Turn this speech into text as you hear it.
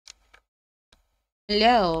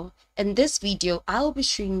Hello, in this video, I'll be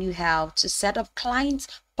showing you how to set up clients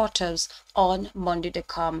portals on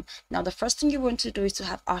Monday.com. Now, the first thing you want to do is to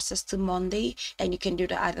have access to Monday, and you can do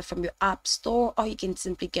that either from your app store or you can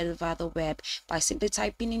simply get it via the web by simply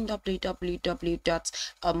typing in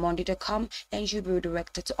www.monday.com, and you'll be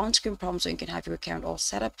redirected to on-screen prompts so you can have your account all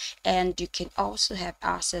set up, and you can also have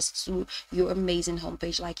access to your amazing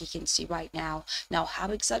homepage like you can see right now. Now, how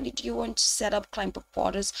exactly do you want to set up client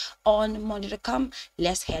portals on Monday.com?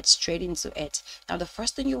 Let's head straight into it. Now, the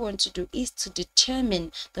first thing you want to do is to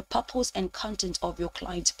determine the purpose and content of your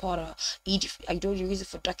client portal. I don't use it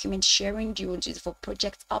for document sharing. Do you want to use it for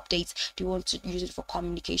project updates? Do you want to use it for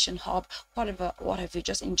communication hub? Whatever,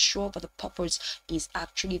 just ensure that the purpose is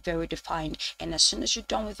actually very defined. And as soon as you're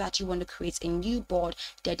done with that, you want to create a new board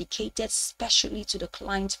dedicated specially to the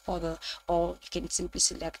client portal, or you can simply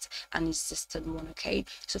select an existing one. Okay,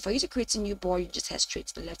 so for you to create a new board, you just head straight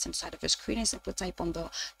to the left hand side of your screen and simply tap on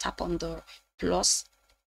the plus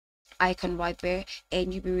icon right there,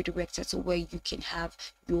 and you'll be redirected to where you can have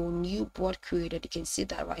your new board created. You can see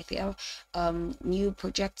that right there. New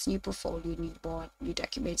projects, new portfolio, new board, new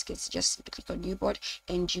documents. You can just simply click on new board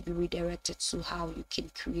and you'll be redirected to how you can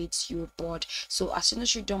create your board. So as soon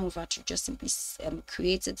as you're done with that, you just simply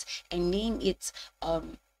create it and name it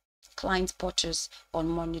client portals on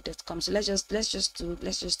Monday.com. So let's just do that.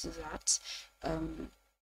 Let's just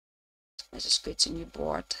create a new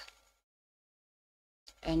board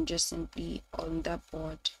and just simply on that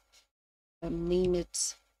board name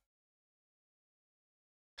it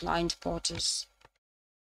client portals.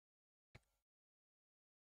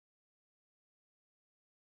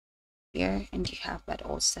 Here, and you have that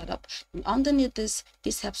all set up. And underneath this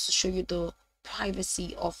helps to show you the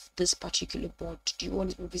privacy of this particular board. Do you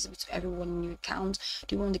want it to be visible to everyone in your account?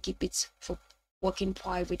 Do you want to keep it for working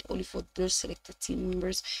private only for those selected team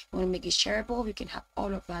members? You want to make it shareable? You can have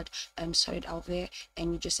all of that sorted out there,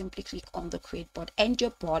 and you just simply click on the create board and your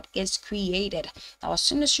board is created. Now, as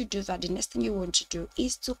soon as you do that, the next thing you want to do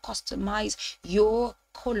is to customize your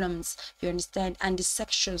columns, you understand, and the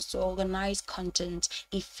sections to organize content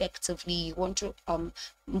effectively. You want to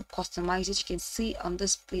customize it. You can see on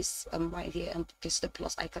this place right here, and press the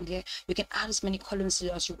plus icon here. You can add as many columns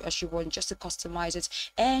as you want, just to customize it,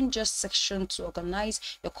 and just section to organize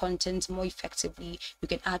your content more effectively. You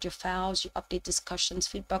can add your files, you update discussions,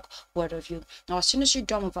 feedback, what have you. Now, as soon as you're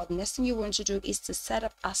done with that, the next thing you want to do is to set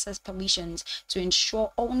up access permissions to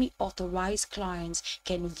ensure only authorized clients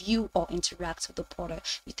can view or interact with the portal.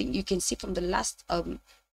 You can see from the last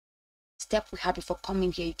step we had before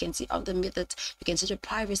coming here, you can see underneath it, you can see the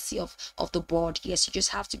privacy of the board. Yes, you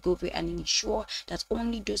just have to go there and ensure that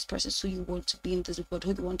only those persons who you want to be in this board,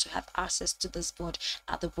 who you want to have access to this board,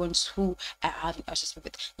 are the ones who are having access with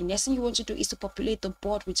it. The next thing you want to do is to populate the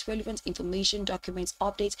board with relevant information, documents,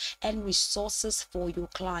 updates, and resources for your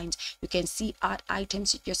client. You can see add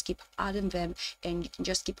items. You just keep adding them, and you can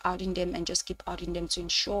just keep adding them and just keep adding them to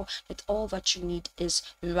ensure that all that you need is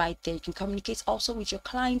right there. You can communicate also with your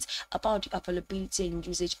clients about the availability and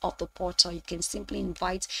usage of the portal. You can simply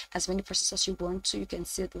invite as many persons as you want to. You can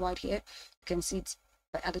see it right here. You can see it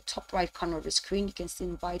at the top right corner of the screen. You can see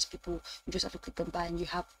invite people. You just have to click on that, and you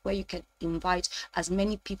have where you can invite as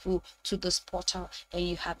many people to this portal, and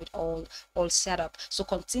you have it all set up. So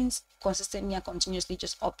consistently and continuously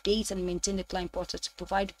just update and maintain the client portal to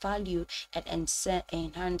provide value and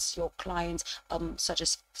enhance your clients such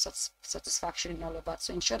as satisfaction and all of that.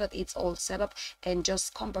 So ensure that it's all set up, and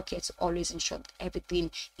just come back here to always ensure that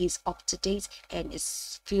everything is up to date and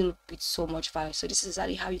is filled with so much value. So this is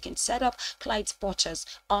exactly how you can set up client portals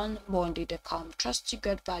on Monday.com. Trust you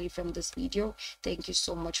got value from this video. Thank you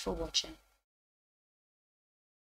so much for watching.